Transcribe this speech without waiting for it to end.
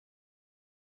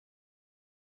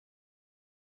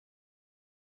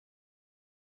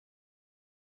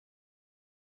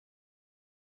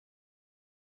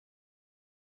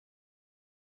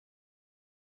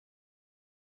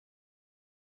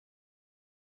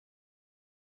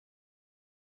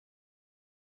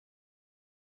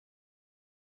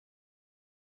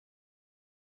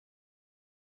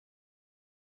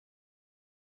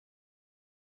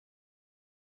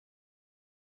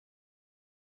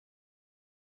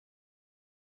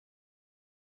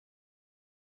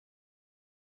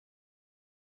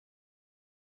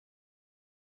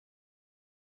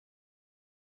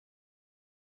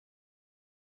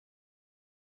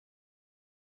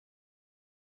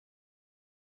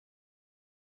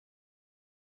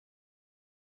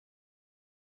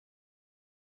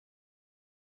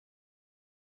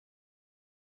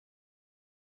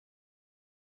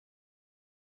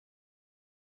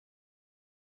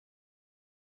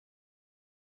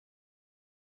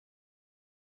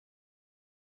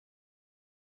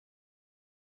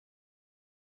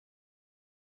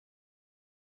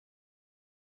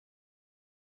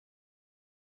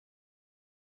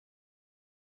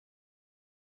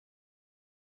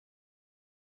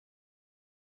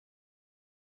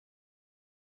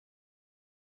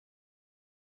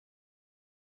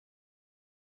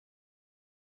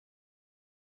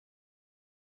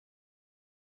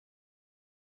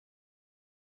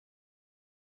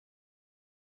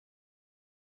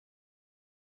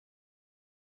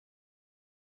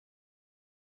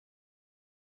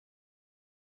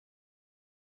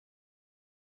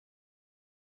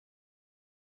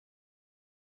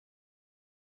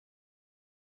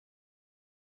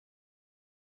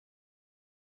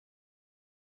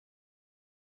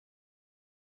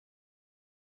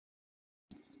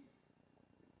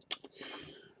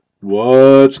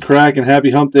What's cracking?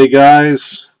 Happy hump day,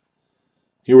 guys.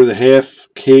 Here with a half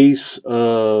case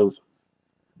of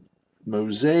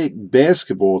Mosaic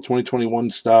basketball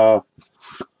 2021 style.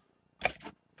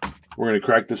 We're going to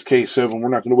crack this case open. We're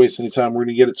not going to waste any time. We're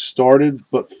going to get it started.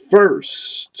 But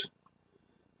first,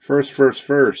 if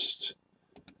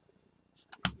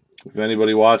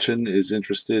anybody watching is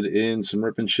interested in some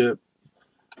rip and ship,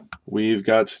 we've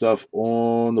got stuff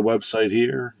on the website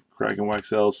here,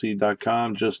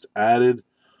 crackandwaxllc.com. Just added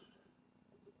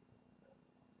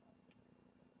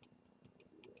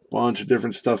bunch of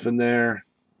different stuff in there.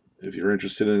 If you're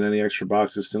interested in any extra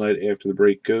boxes tonight after the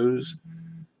break goes,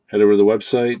 head over to the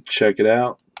website, check it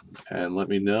out, and let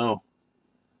me know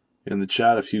in the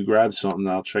chat if you grab something.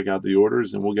 I'll check out the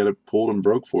orders, and we'll get it pulled and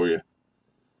broke for you.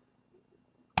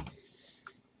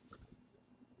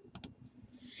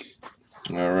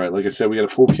 All right, like I said, we got a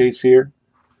full case here.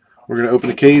 We're going to open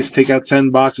the case, take out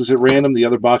 10 boxes at random. The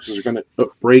other boxes are going to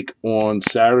break on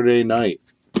Saturday night.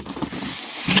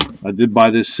 I did buy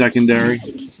this secondary.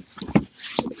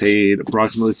 Paid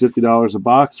approximately $50 a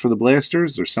box for the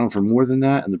blasters. They're selling for more than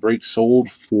that, and the break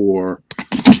sold for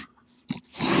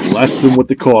less than what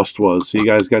the cost was. So you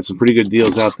guys got some pretty good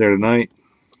deals out there tonight.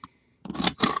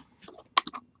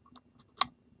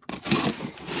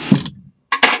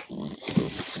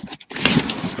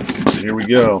 Here we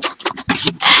go.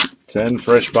 10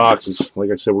 fresh boxes. Like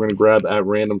I said, we're going to grab at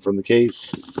random from the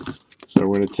case. So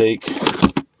we're going to take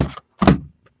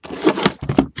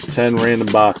 10 random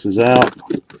boxes out.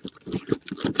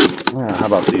 How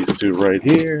about these two right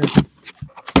here?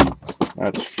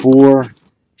 That's 4,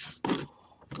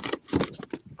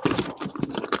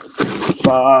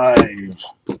 5.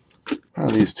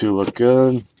 These two look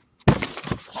good.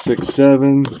 6,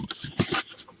 7.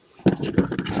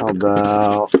 How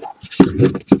about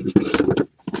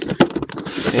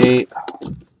 8,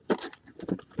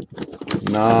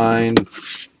 9,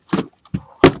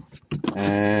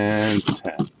 and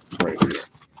 10 right here.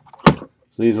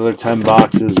 So these other 10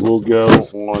 boxes will go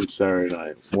on Saturday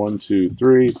night. 1, 2,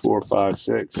 3, 4, 5,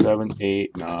 6, 7,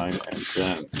 8, 9, and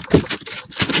 10.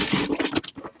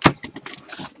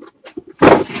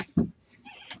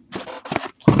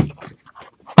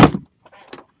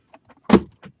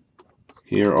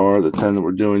 Here are the 10 that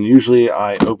we're doing. Usually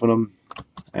I open them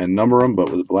and number them, but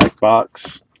with a black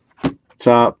box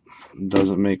top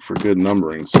doesn't make for good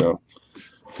numbering. So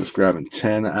just grabbing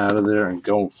 10 out of there and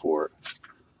going for it.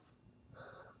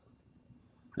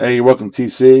 Hey, you're welcome,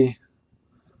 TC.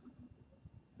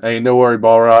 Hey, no worry,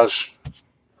 Balraj.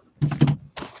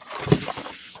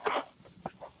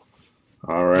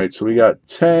 All right, so we got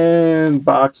 10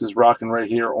 boxes rocking right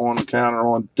here on the counter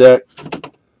on deck.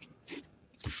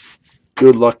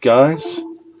 Good luck, guys.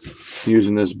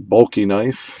 Using this bulky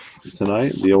knife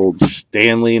tonight, the old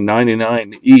Stanley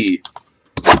 99E.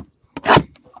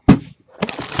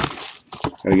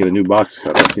 Gotta get a new box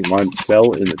cutter. I think mine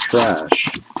fell in the trash.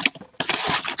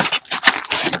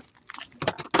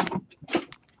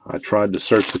 I tried to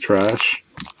search the trash.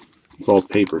 It's all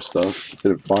paper stuff.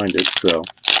 Didn't find it, so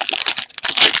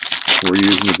we're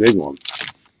using the big one.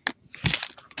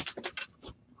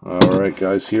 All right,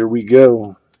 guys, here we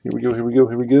go. Here we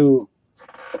go.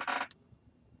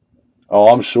 Oh,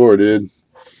 I'm sure, dude.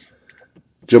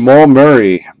 Jamal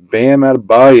Murray, Bam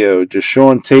Adebayo,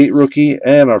 Deshaun Tate rookie,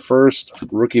 and our first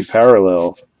rookie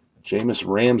parallel, Jameis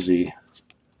Ramsey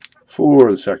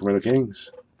for the Sacramento Kings.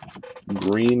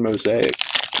 Green Mosaic.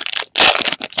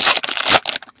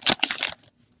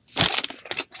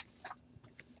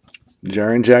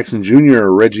 Jaren Jackson Jr.,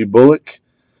 Reggie Bullock,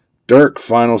 Dirk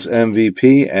Finals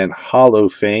MVP, and Hall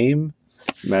of Fame,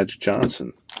 Magic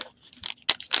Johnson.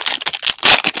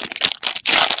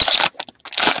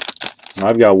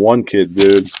 I've got one kid,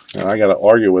 dude, and I got to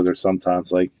argue with her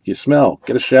sometimes. Like, you smell.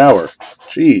 Get a shower.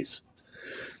 Jeez.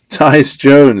 Tyus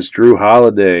Jones, Drew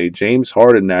Holiday, James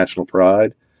Harden, National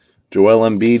Pride, Joel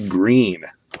Embiid, Green.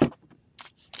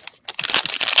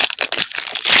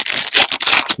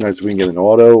 Nice if we can get an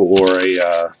auto or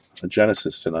a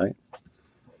Genesis tonight.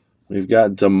 We've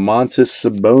got DeMontis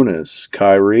Sabonis,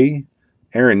 Kyrie,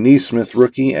 Aaron Nesmith,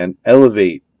 rookie, and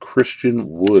Elevate, Christian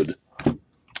Wood.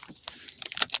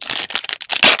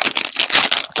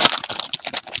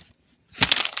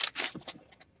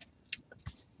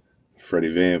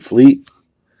 Freddie Van Fleet,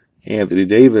 Anthony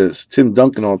Davis, Tim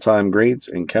Duncan all-time greats,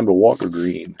 and Kemba Walker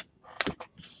Green.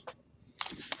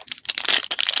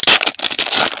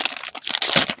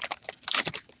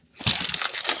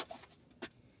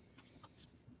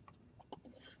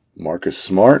 Marcus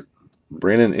Smart,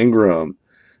 Brandon Ingram,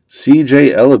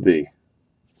 CJ Ellaby,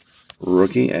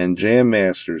 rookie, and Jam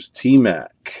Masters,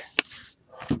 T-Mac.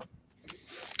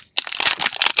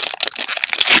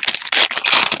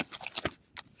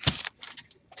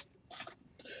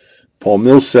 Paul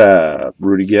Millsap,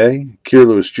 Rudy Gay, Kier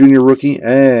Lewis Jr. rookie,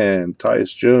 and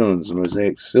Tyus Jones,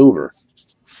 Mosaic Silver.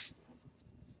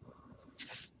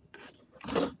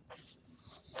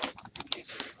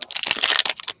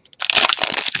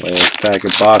 Last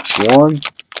packet, box 1.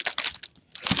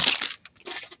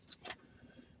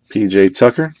 PJ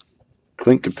Tucker,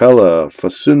 Clint Capella,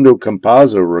 Facundo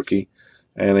Campazzo rookie,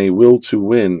 and a will to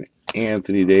win,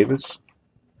 Anthony Davis.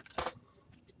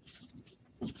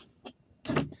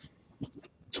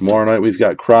 Tomorrow night we've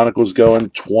got Chronicles going,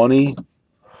 20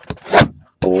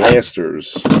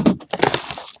 blasters.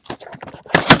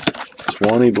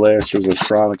 20 blasters of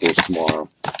Chronicles tomorrow.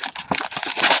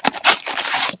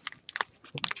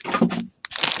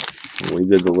 We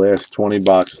did the last 20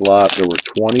 box lot. There were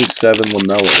 27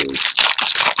 LaMelos.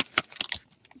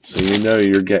 So you know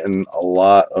you're getting a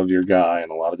lot of your guy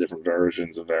and a lot of different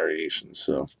versions of variations.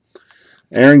 So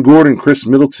Aaron Gordon, Chris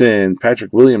Middleton,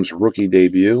 Patrick Williams rookie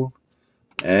debut,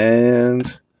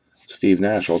 and Steve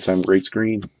Nash all-time greats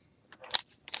green.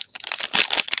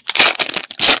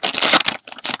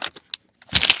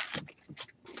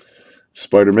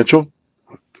 Spider Mitchell,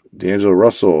 D'Angelo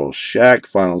Russell, Shaq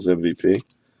Finals MVP,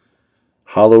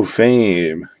 Hall of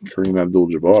Fame, Kareem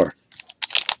Abdul-Jabbar.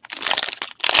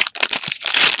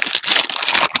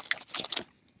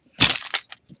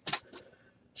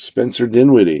 Spencer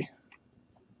Dinwiddie.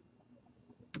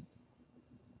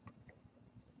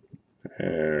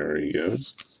 There he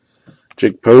goes.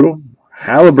 Jake Podol,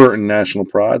 Halliburton National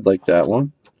Pride, like that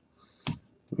one.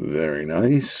 Very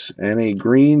nice. And a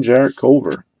green Jarrett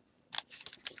Culver.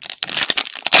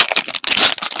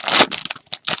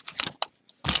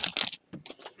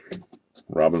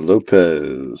 Robin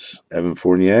Lopez, Evan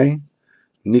Fournier,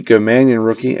 Nico Mannion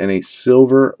rookie, and a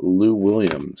silver Lou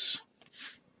Williams.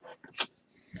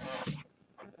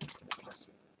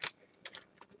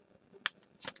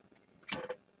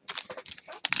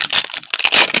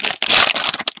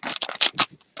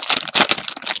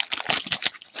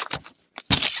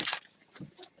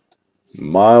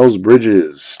 Miles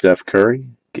Bridges, Steph Curry.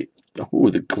 Oh,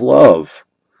 the glove.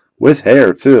 With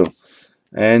hair, too.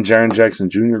 And Jaren Jackson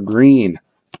Jr. green.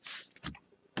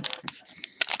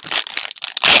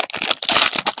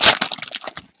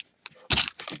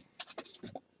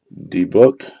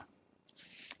 D-Book.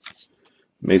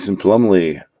 Mason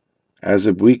Plumlee.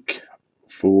 Azabweek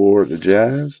for the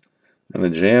Jazz. And the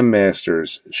Jam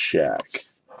Masters, Shaq.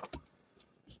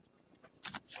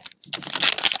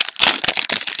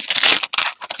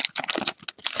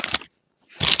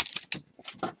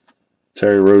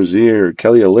 Terry Rozier,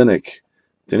 Kelly Olynyk,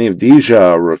 Denny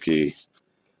Avdija rookie,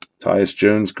 Tyus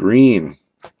Jones green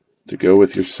to go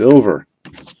with your silver.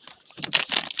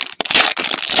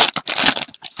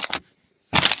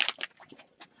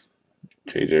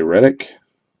 JJ Redick,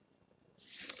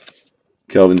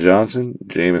 Kelvin Johnson,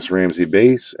 Jameis Ramsey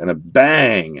base, and a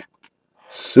bang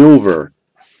silver.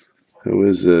 Who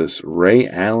is this? Ray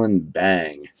Allen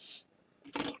Bang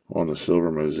on the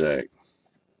silver mosaic.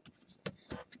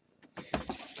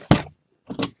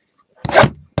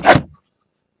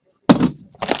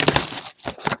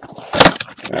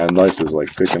 That knife is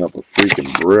like picking up a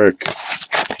freaking brick.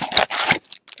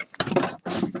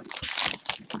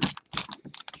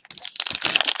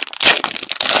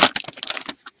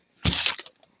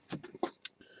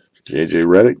 JJ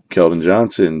Redick, Kelvin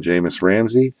Johnson, Jameis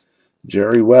Ramsey,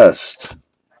 Jerry West.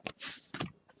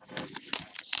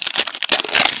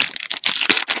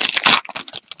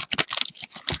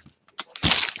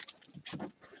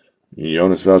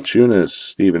 Jonas Valanciunas,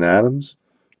 Steven Adams,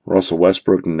 Russell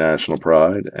Westbrook, National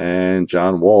Pride, and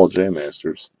John Wall,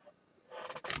 J-Masters.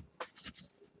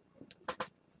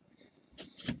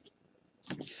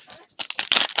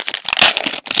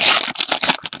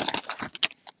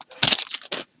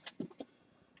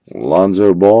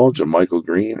 Lonzo Ball, JaMychal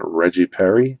Green, Reggie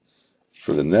Perry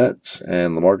for the Nets,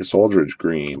 and LaMarcus Aldridge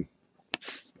green.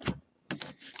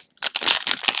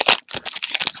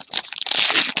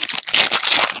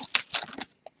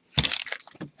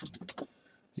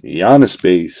 Giannis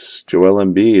base, Joel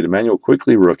Embiid, Emmanuel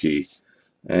Quickley rookie,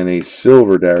 and a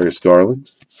silver Darius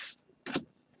Garland.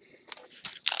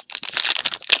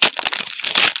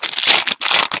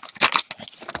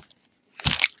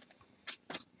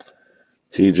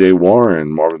 TJ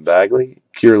Warren, Marvin Bagley,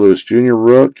 Kier Lewis Jr.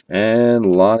 rook, and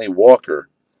Lonnie Walker.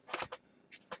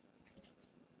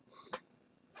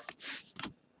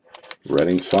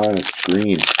 Redding's finest,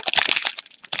 green.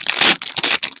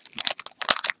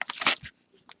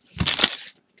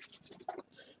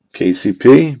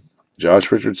 KCP,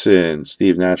 Josh Richardson,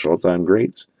 Steve Nash, all-time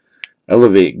greats.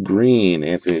 Elevate, green,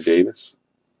 Anthony Davis.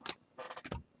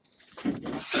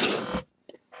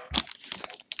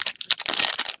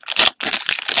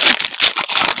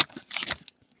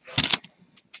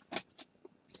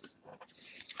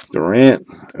 Durant,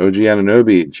 OG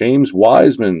Anunoby, James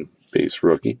Wiseman, base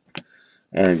rookie.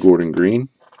 Aaron Gordon green.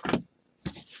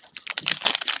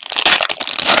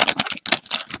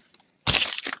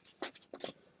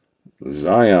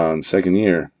 Zion, second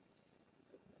year.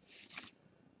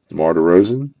 DeMar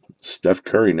DeRozan, Steph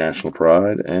Curry, national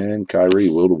pride, and Kyrie,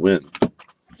 will to win.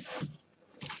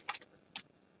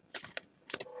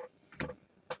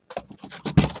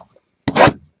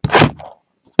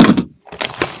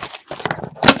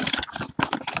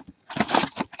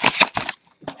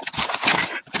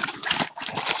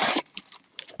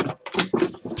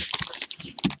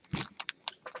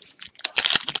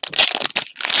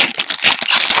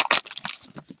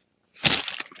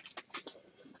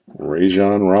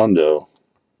 Rajon Rondo,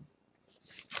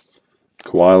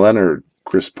 Kawhi Leonard,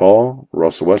 Chris Paul,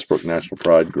 Russell Westbrook, national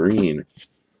pride, green.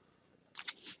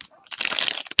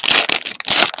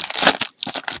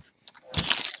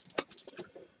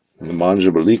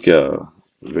 Nemanja Bjelica,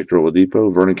 Victor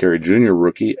Oladipo, Vernon Carey Jr.,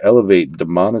 rookie, elevate,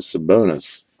 Domantas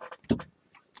Sabonis.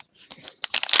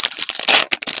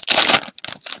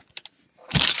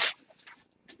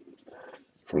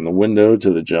 From the window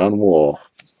to the John Wall,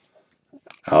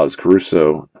 Alex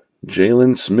Caruso,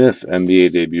 Jalen Smith,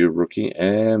 NBA debut rookie,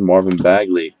 and Marvin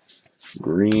Bagley,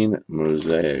 green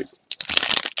mosaic.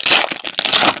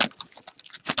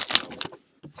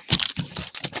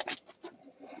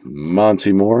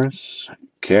 Monty Morris,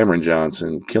 Cameron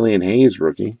Johnson, Killian Hayes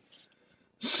rookie,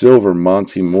 silver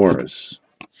Monty Morris.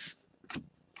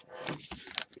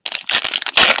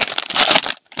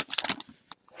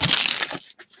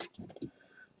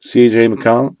 CJ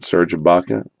McCollum, Serge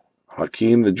Ibaka,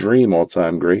 Hakeem the Dream,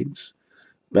 all-time greats.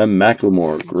 Ben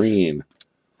McLemore, green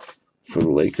for the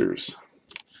Lakers.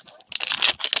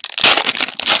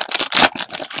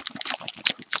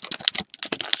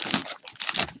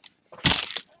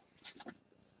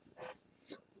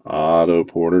 Otto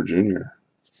Porter Jr.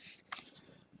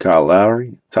 Kyle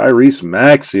Lowry, Tyrese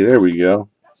Maxey, there we go.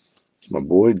 My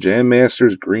boy, Jam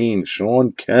Masters green,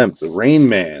 Sean Kemp, the Rain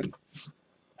Man.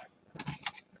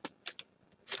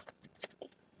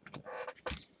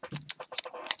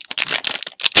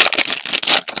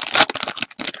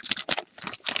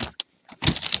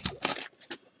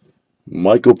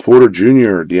 Michael Porter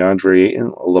Jr., DeAndre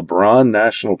Ayton, LeBron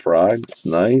National Pride. It's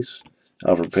nice.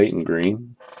 Alfred Payton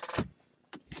green.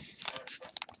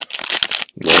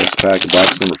 Last pack of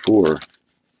box number 4.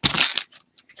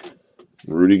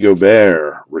 Rudy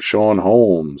Gobert, Rashawn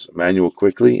Holmes, Emmanuel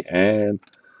Quickley, and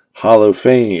Hall of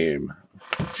Fame,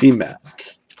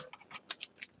 T-Mac.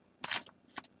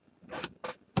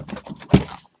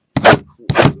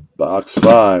 Box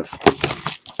 5.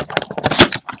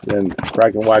 Then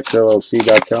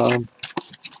KrakenWaxLLC.com.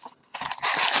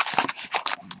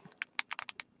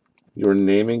 Your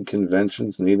naming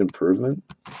conventions need improvement?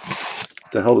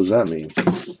 What the hell does that mean?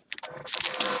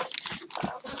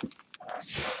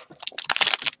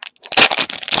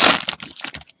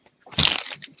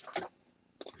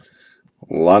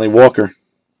 Lonnie Walker,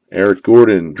 Eric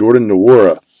Gordon, Jordan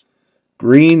Nwora,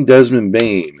 green Desmond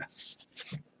Bain.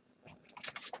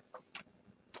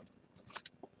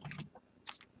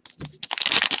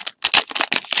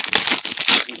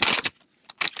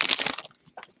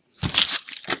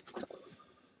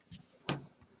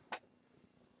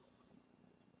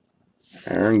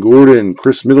 Aaron Gordon,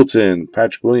 Chris Middleton,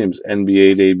 Patrick Williams,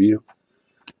 NBA debut,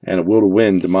 and a will to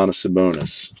win, Domantas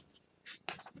Sabonis.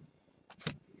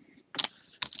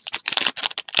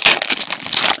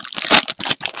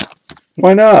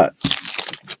 Why not?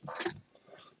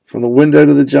 From the window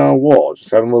to the John Wall,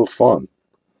 just having a little fun.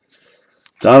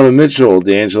 Donovan Mitchell,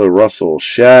 D'Angelo Russell,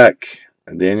 Shaq,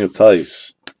 and Daniel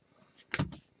Tice.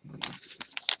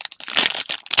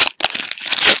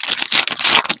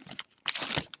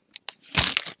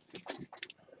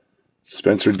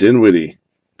 Spencer Dinwiddie,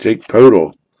 Jake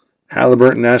Podol,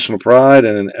 Halliburton National Pride,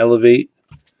 and an Elevate,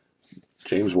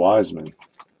 James Wiseman.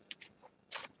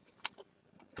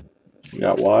 We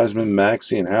got Wiseman,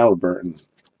 Maxey, and Halliburton.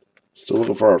 Still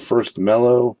looking for our first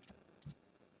Melo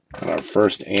and our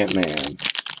first Ant-Man.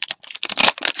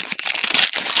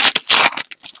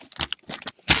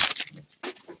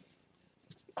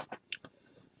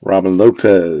 Robin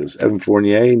Lopez, Evan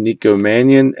Fournier, Nico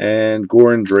Mannion, and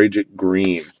Goran Dragic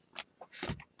green.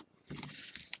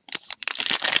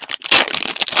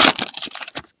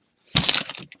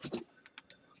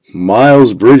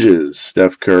 Miles Bridges,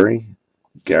 Steph Curry,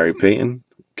 Gary Payton,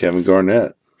 Kevin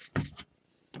Garnett.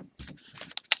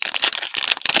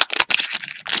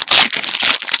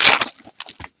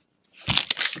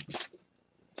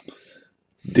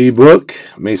 D Book,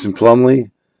 Mason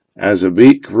Plumlee,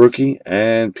 Azabik rookie,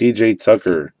 and PJ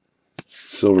Tucker,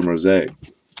 silver mosaic.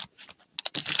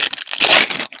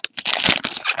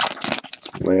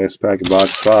 Last pack of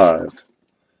box 5.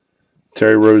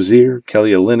 Terry Rozier,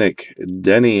 Kelly Olynyk,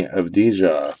 Denny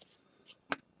Avdija,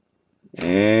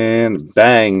 and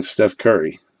bang, Steph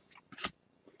Curry.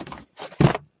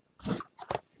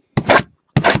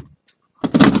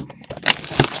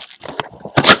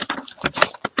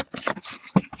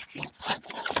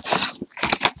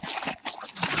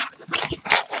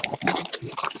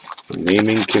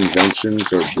 Naming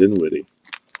conventions are Dinwiddie.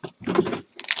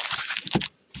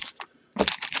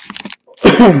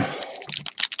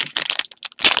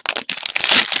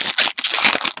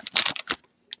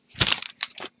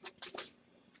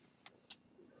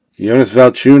 Jonas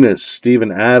Valanciunas,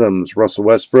 Steven Adams, Russell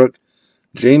Westbrook,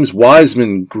 James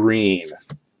Wiseman, green.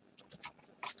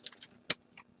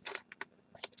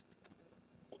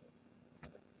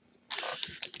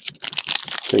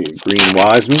 Take a green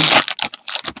Wiseman.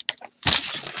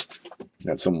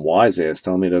 Got some wise ass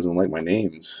telling me he doesn't like my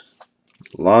names.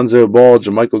 Lonzo Ball,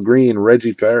 JaMychal Green,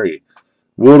 Reggie Perry.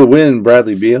 Will to win,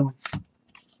 Bradley Beal.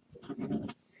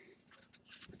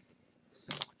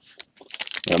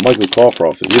 Yeah, Michael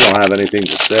Koffroff, if you don't have anything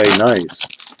to say, nice.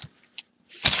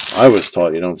 I was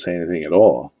taught you don't say anything at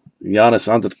all. Giannis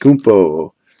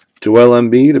Antetokounmpo, Joel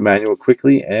Embiid, Emmanuel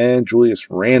Quickley, and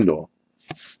Julius Randle.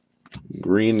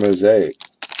 Green mosaic.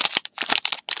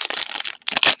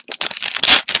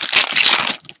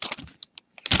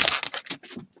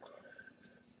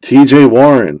 TJ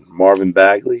Warren, Marvin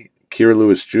Bagley, Kira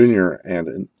Lewis Jr., and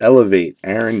an Elevate,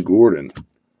 Aaron Gordon.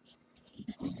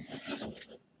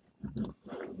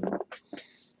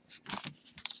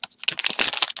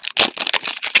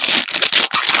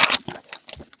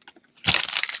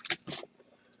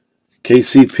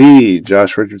 KCP,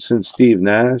 Josh Richardson, Steve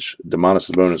Nash, Domantas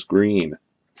Sabonis green.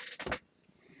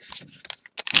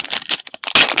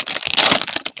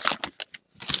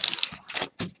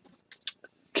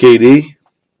 KD,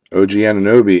 OG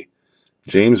Anunoby,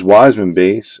 James Wiseman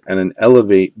base, and an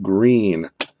Elevate green,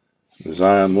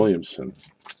 Zion Williamson.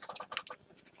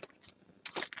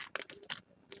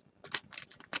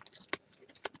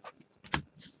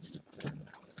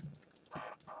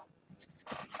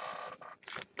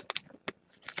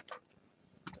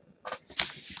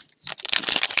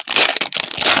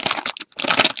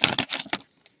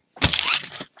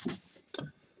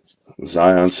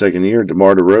 Zion second year,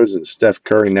 DeMar DeRozan, Steph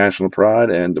Curry National Pride,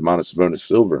 and Domantas Sabonis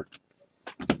silver.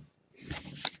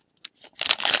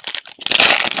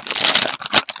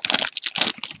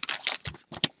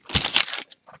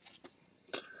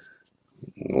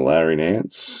 Larry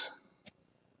Nance,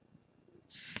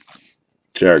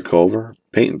 Jared Culver,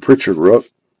 Peyton Pritchard Rook,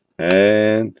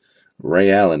 and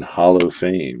Ray Allen Hall of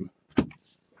Fame.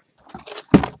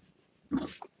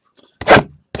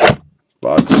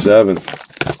 Box 7.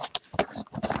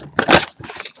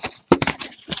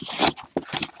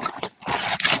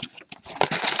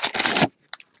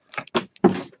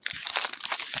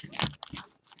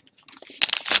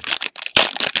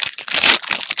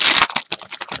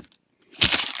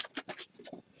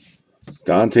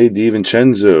 Dante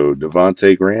DiVincenzo,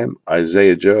 Devontae Graham,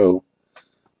 Isaiah Joe,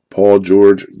 Paul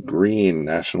George Green,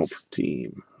 National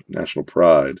Team, National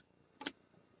Pride.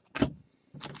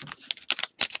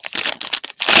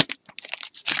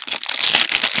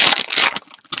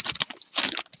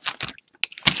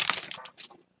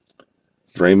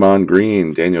 Draymond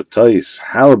Green, Daniel Tice,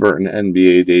 Halliburton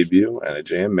NBA debut, and a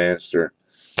Jam Master,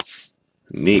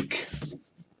 Neek.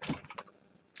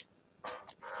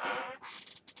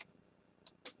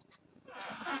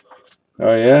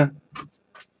 Oh, yeah?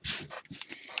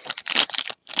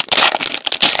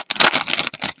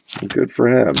 Good for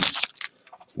him.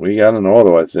 We got an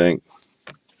auto, I think.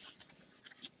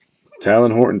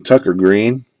 Talon Horton Tucker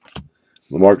green,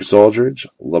 LaMarcus Aldridge,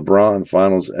 LeBron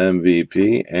Finals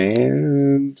MVP,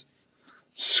 and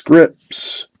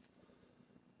Scripps.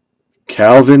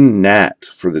 Calvin Nat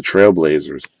for the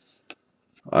Trailblazers.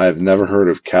 I have never heard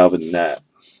of Calvin Nat.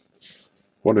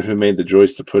 Wonder who made the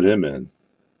choice to put him in.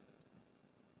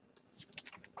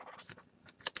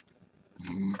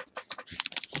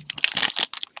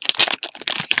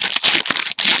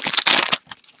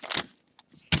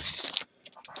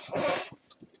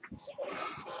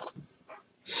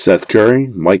 Seth Curry,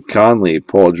 Mike Conley,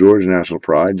 Paul George, National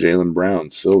Pride, Jaylen Brown,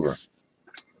 silver.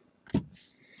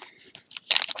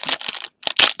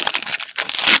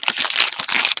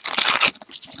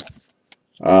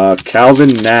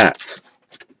 Calvin Nat,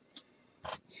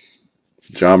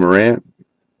 John Morant,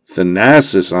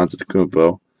 Thanasis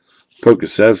Antetokounmpo,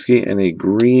 Pokusevski, and a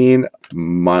green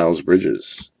Miles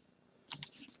Bridges.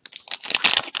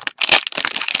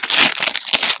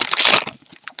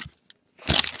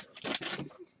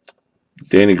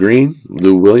 Danny Green,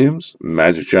 Lou Williams,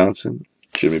 Magic Johnson,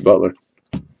 Jimmy Butler.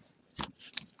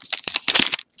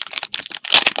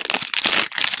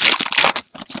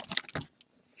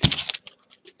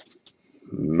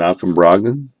 Malcolm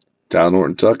Brogdon, Dal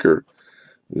Norton Tucker,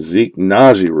 Zeke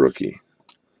Naji rookie,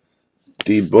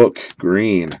 D Book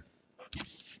green,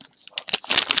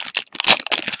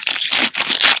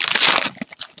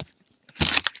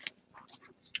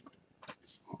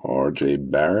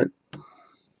 RJ Barrett,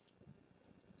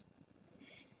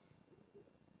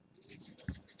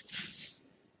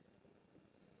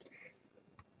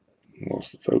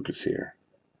 lost the focus here.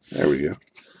 There we go.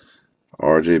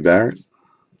 RJ Barrett,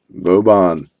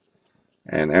 Boban,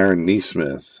 and Aaron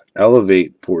Neesmith.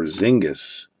 Elevate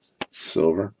Porzingis,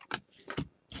 silver.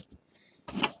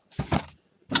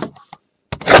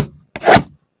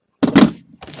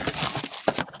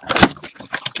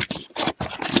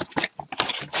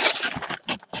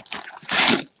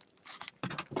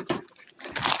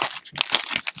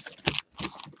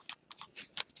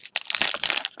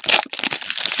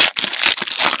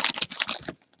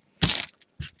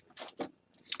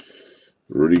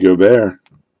 Rudy Gobert,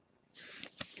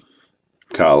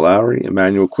 Kyle Lowry,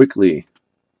 Emmanuel Quickley,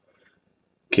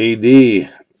 KD,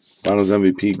 Finals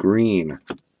MVP green.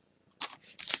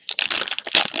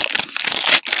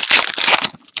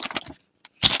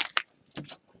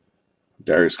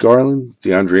 Darius Garland,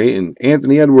 DeAndre Ayton,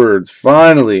 Anthony Edwards,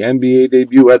 finally NBA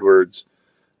debut Edwards,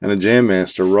 and a Jam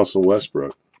Master Russell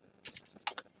Westbrook.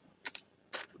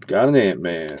 Got an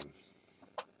Ant-Man.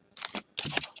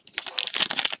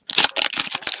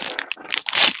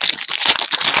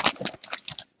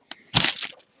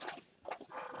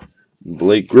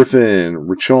 Blake Griffin,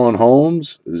 Richaun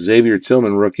Holmes, Xavier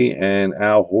Tillman rookie, and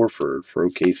Al Horford for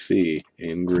OKC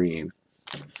in green.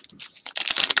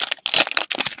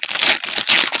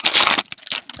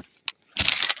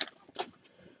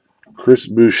 Chris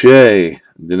Boucher,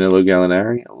 Danilo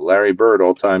Gallinari, Larry Bird,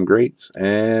 all-time greats,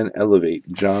 and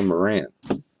Elevate John Morant.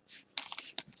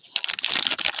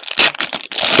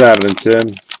 Savin and Tim.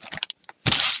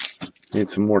 Need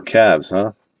some more Cavs,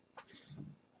 huh?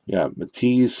 Yeah,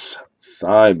 Matisse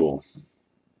Thybulle,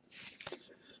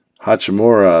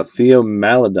 Hachimura, Theo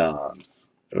Maledon,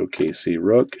 OKC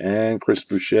Rook, and Chris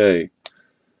Boucher,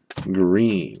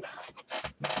 green.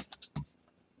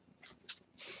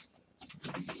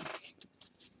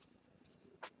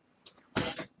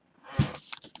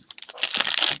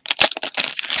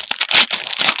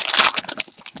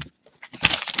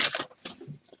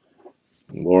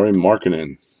 Lauri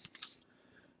Markkanen,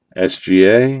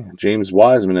 SGA, James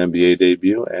Wiseman NBA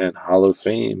debut, and Hall of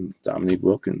Fame, Dominique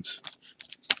Wilkins.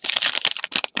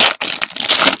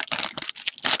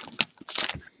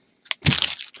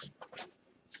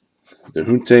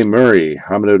 Dejounte Murray,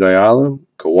 Hamidou Diallo,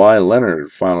 Kawhi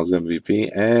Leonard, Finals MVP,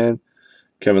 and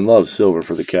Kevin Love, silver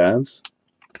for the Cavs.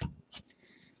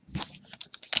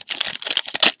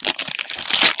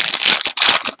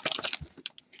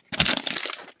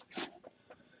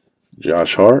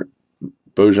 Josh Hart,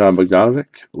 Bojan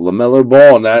Bogdanovic, LaMelo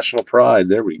Ball, National Pride.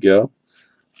 There we go.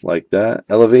 Like that.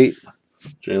 Elevate,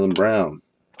 Jaylen Brown.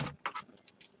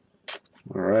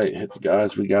 All right, hit the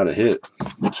guys we got to hit.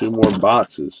 2 more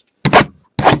boxes.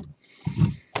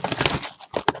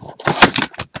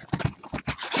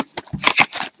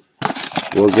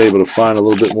 Was able to find a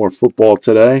little bit more football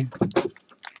today.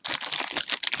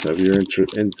 So if you're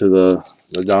into the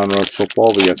Don Russ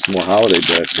football, we got some more holiday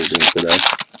blasters in today.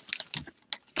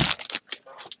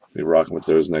 Be rocking with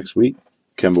those next week.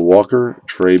 Kemba Walker,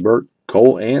 Trey Burke,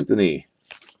 Cole Anthony,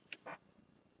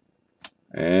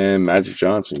 and Magic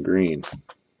Johnson green.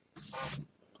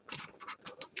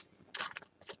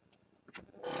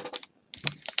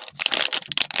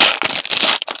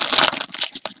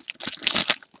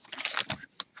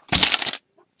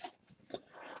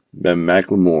 Ben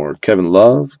McLemore, Kevin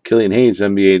Love, Killian Hayes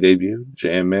NBA debut,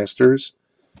 Jam Masters,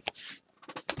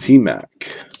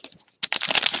 T-Mac.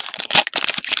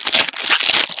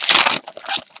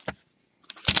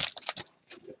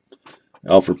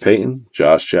 Alfred Payton,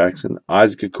 Josh Jackson,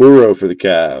 Isaac Okoro for the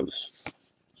Cavs.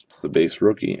 It's the base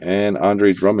rookie. And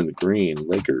Andre Drummond, green,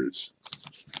 Lakers.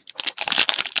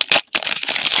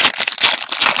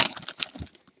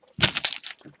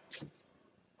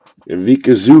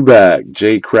 Ivica Zubac,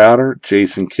 Jay Crowder,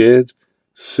 Jason Kidd,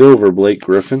 silver, Blake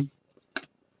Griffin.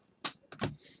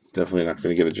 Definitely not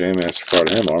going to get a Jam Master card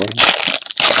of him, are we?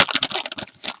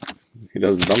 He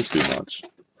doesn't dunk too much.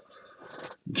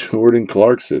 Jordan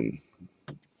Clarkson,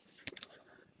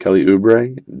 Kelly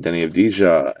Oubre, Denny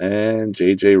Avdija, and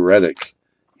J.J. Redick.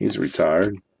 He's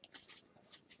retired.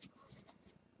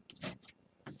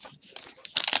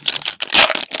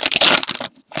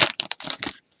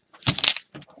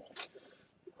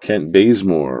 Kent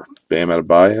Bazemore, Bam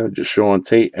Adebayo, Deshaun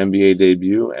Tate, NBA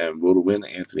debut, and will to win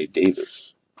Anthony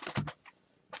Davis.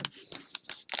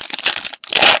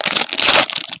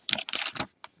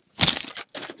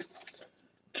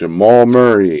 Jamal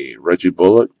Murray, Reggie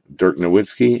Bullock, Dirk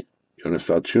Nowitzki, Jonas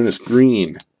Valanciunas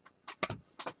green.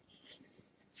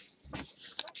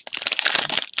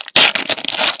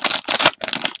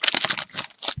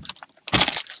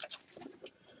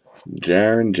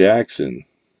 Jaren Jackson,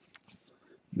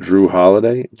 Drew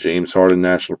Holiday, James Harden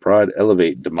National Pride,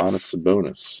 elevate Domantas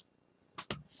Sabonis.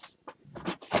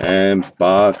 And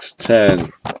box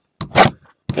 10.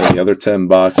 And the other 10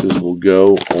 boxes will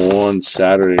go on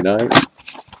Saturday night.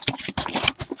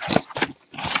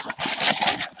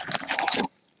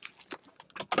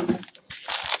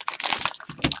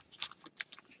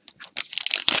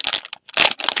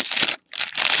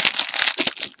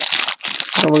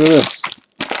 Oh, look at this.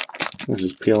 This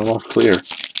is peeling off clear.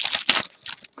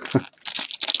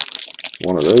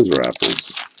 One of those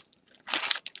wrappers.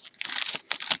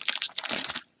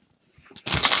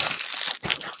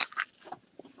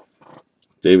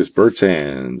 Davis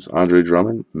Bertans, Andre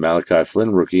Drummond, Malachi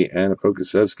Flynn rookie, and a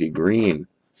Pokusevski green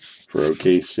for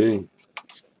OKC.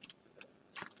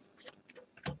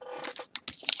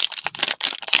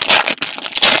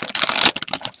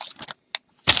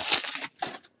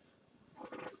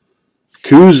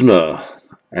 Kuzma,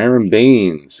 Aaron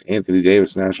Baines, Anthony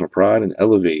Davis National Pride, and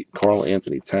elevate Karl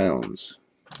Anthony Towns.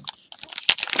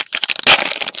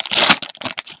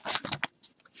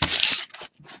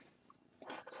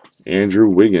 Andrew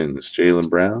Wiggins, Jaylen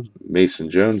Brown, Mason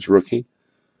Jones rookie.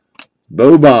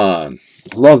 Boban.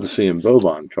 Love to see him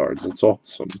Boban cards. That's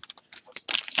awesome.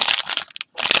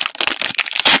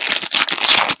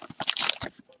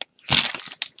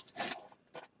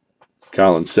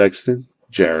 Colin Sexton,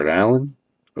 Jared Allen,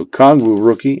 Okongwu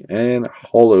rookie, and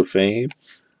Hall of Fame,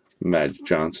 Magic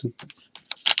Johnson.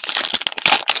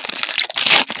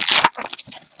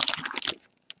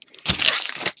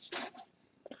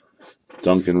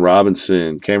 Duncan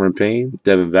Robinson, Cameron Payne,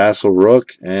 Devin Vassell,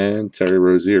 Rook, and Terry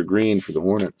Rozier green for the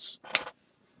Hornets.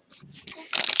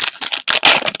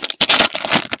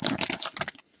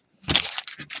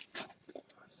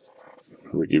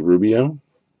 Ricky Rubio.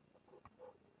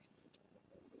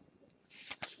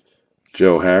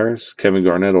 Joe Harris, Kevin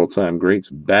Garnett, all-time greats.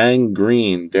 Bang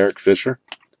green, Derek Fisher.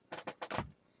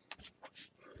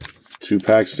 2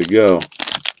 packs to go.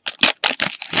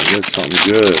 That's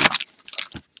something good.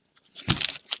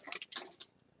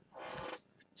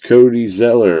 Cody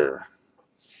Zeller,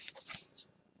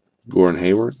 Gordon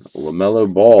Hayward,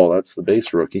 LaMelo Ball, that's the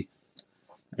base rookie,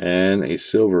 and a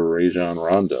silver Rajon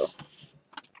Rondo.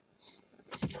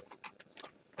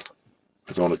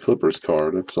 It's on a Clippers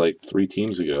card. That's like 3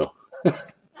 teams ago. And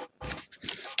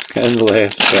the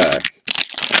last pack.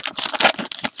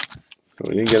 So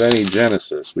we didn't get any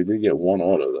Genesis. We did get 1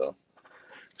 auto, though.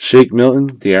 Shake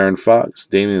Milton, De'Aaron Fox,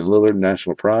 Damian Lillard,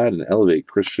 National Pride, and elevate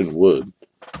Christian Wood.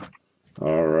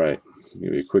 All right.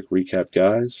 Give you a quick recap,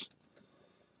 guys.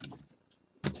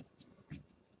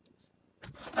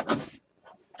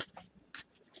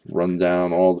 Run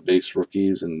down all the base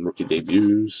rookies and rookie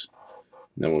debuts.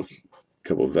 Then we'll a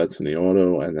couple of vets in the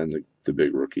auto, and then the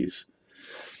big rookies.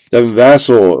 Devin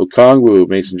Vassell, Okongwu,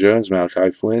 Mason Jones,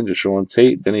 Malachi Flynn, Deshaun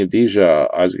Tate, Denny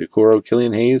Avdija, Isaac Okoro,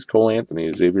 Killian Hayes, Cole Anthony,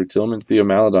 Xavier Tillman, Theo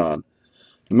Maledon,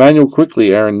 Emmanuel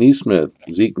Quickley, Aaron Nesmith,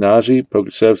 Zeke Naji,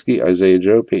 Pokusevski, Isaiah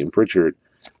Joe, Peyton Pritchard,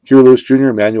 Kira Lewis Jr.,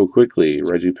 Emmanuel Quickley,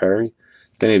 Reggie Perry,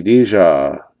 Denny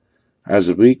Avdija,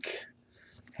 Azabeek,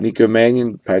 Nico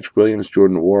Mannion, Patrick Williams,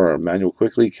 Jordan War, Emmanuel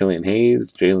Quickley, Killian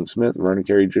Hayes, Jalen Smith, Vernon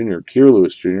Carey Jr., Kira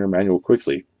Lewis Jr., Emmanuel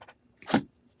Quickley,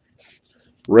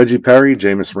 Reggie Perry,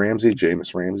 Jameis Ramsey,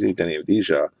 Denny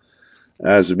Avdija,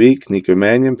 Azabeek, Nico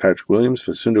Mannion, Patrick Williams,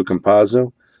 Facundo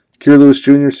Campazzo, Kira Lewis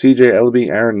Jr., CJ Ellaby,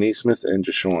 Aaron Nesmith, and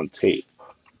Deshaun Tate.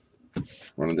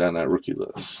 Running down that rookie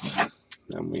list.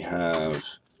 Then we have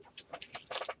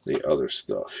the other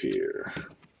stuff here.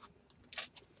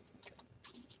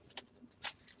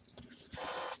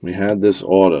 We had this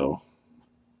auto,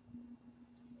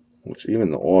 which even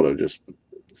the auto just,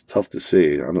 it's tough to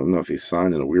see. I don't know if he's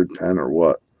signed in a weird pen or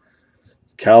what.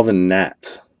 Calvin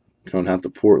Nat going out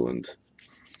to Portland.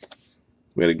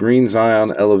 We had a green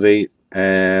Zion, Elevate,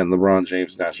 and LeBron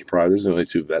James National Pride. There's only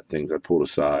 2 vet things I pulled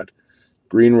aside.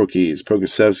 Green rookies,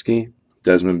 Pokusevski,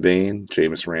 Desmond Bain,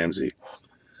 Jameis Ramsey.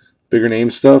 Bigger name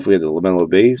stuff, we had the LaMelo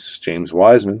base, James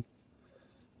Wiseman,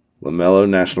 LaMelo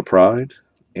National Pride,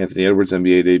 Anthony Edwards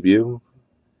NBA debut,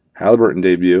 Halliburton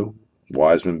debut,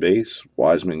 Wiseman base,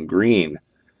 Wiseman green,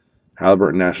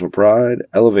 Halliburton National Pride,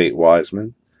 Elevate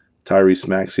Wiseman, Tyrese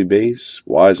Maxey base,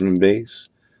 Wiseman base,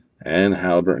 and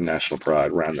Halliburton National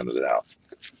Pride, rounding it out.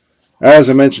 As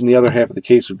I mentioned, the other half of the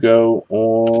case will go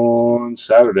on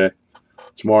Saturday.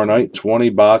 Tomorrow night, 20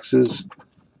 boxes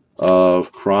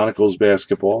of Chronicles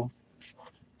basketball.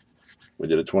 We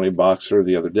did a 20 boxer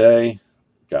the other day.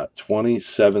 Got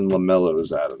 27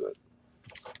 LaMelos out of it.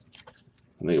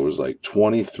 I think it was like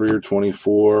 23 or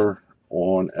 24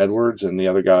 on Edwards, and the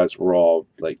other guys were all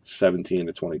like 17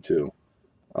 to 22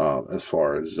 as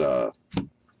far as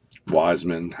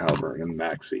Wiseman, Halliburton, and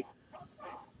Maxey.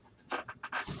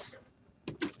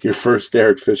 Your first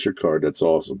Derek Fisher card. That's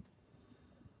awesome.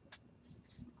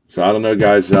 So I don't know,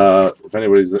 guys, if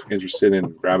anybody's interested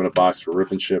in grabbing a box for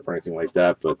Rip and Ship or anything like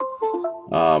that, but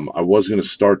I was going to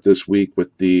start this week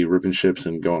with the Rip and Ships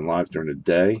and going live during the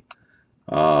day.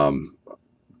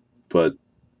 But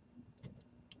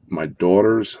my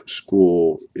daughter's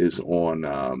school is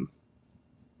on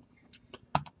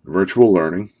virtual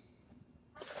learning.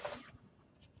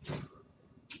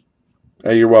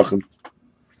 Hey, you're welcome.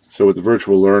 So with the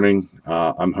virtual learning,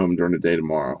 I'm home during the day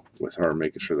tomorrow with her,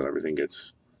 making sure that everything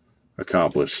gets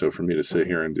accomplished. So for me to sit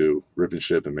here and do Rip and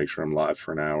Ship and make sure I'm live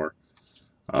for an hour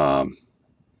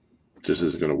just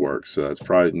isn't going to work. So that's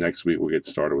probably next week we'll get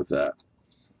started with that.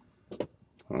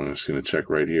 I'm just going to check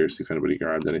right here, see if anybody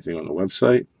grabbed anything on the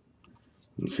website.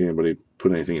 And see anybody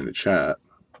put anything in the chat.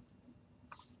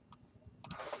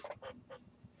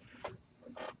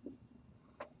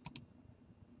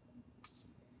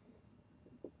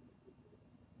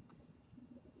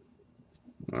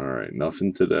 All right,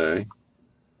 nothing today.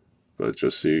 But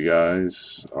just so you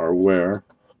guys are aware,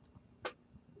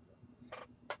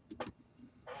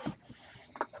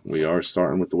 we are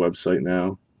starting with the website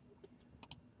now.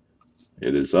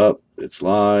 It is up. It's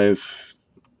live.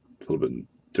 A little bit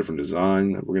different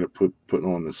design that we're going to put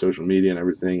on the social media and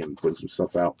everything, and put some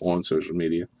stuff out on social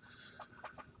media.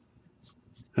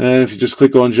 And if you just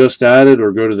click on Just Added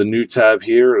or go to the new tab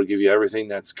here, it'll give you everything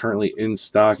that's currently in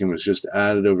stock and was just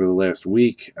added over the last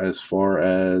week as far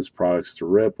as products to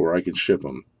rip, or I can ship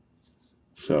them.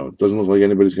 So it doesn't look like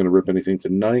anybody's going to rip anything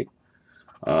tonight.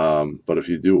 But if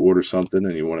you do order something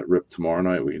and you want it ripped tomorrow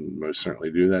night, we can most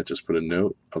certainly do that. Just put a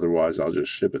note. Otherwise, I'll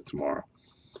just ship it tomorrow.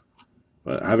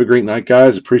 But have a great night,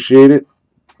 guys. Appreciate it.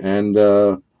 And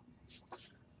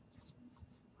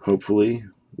hopefully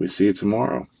we see you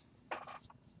tomorrow.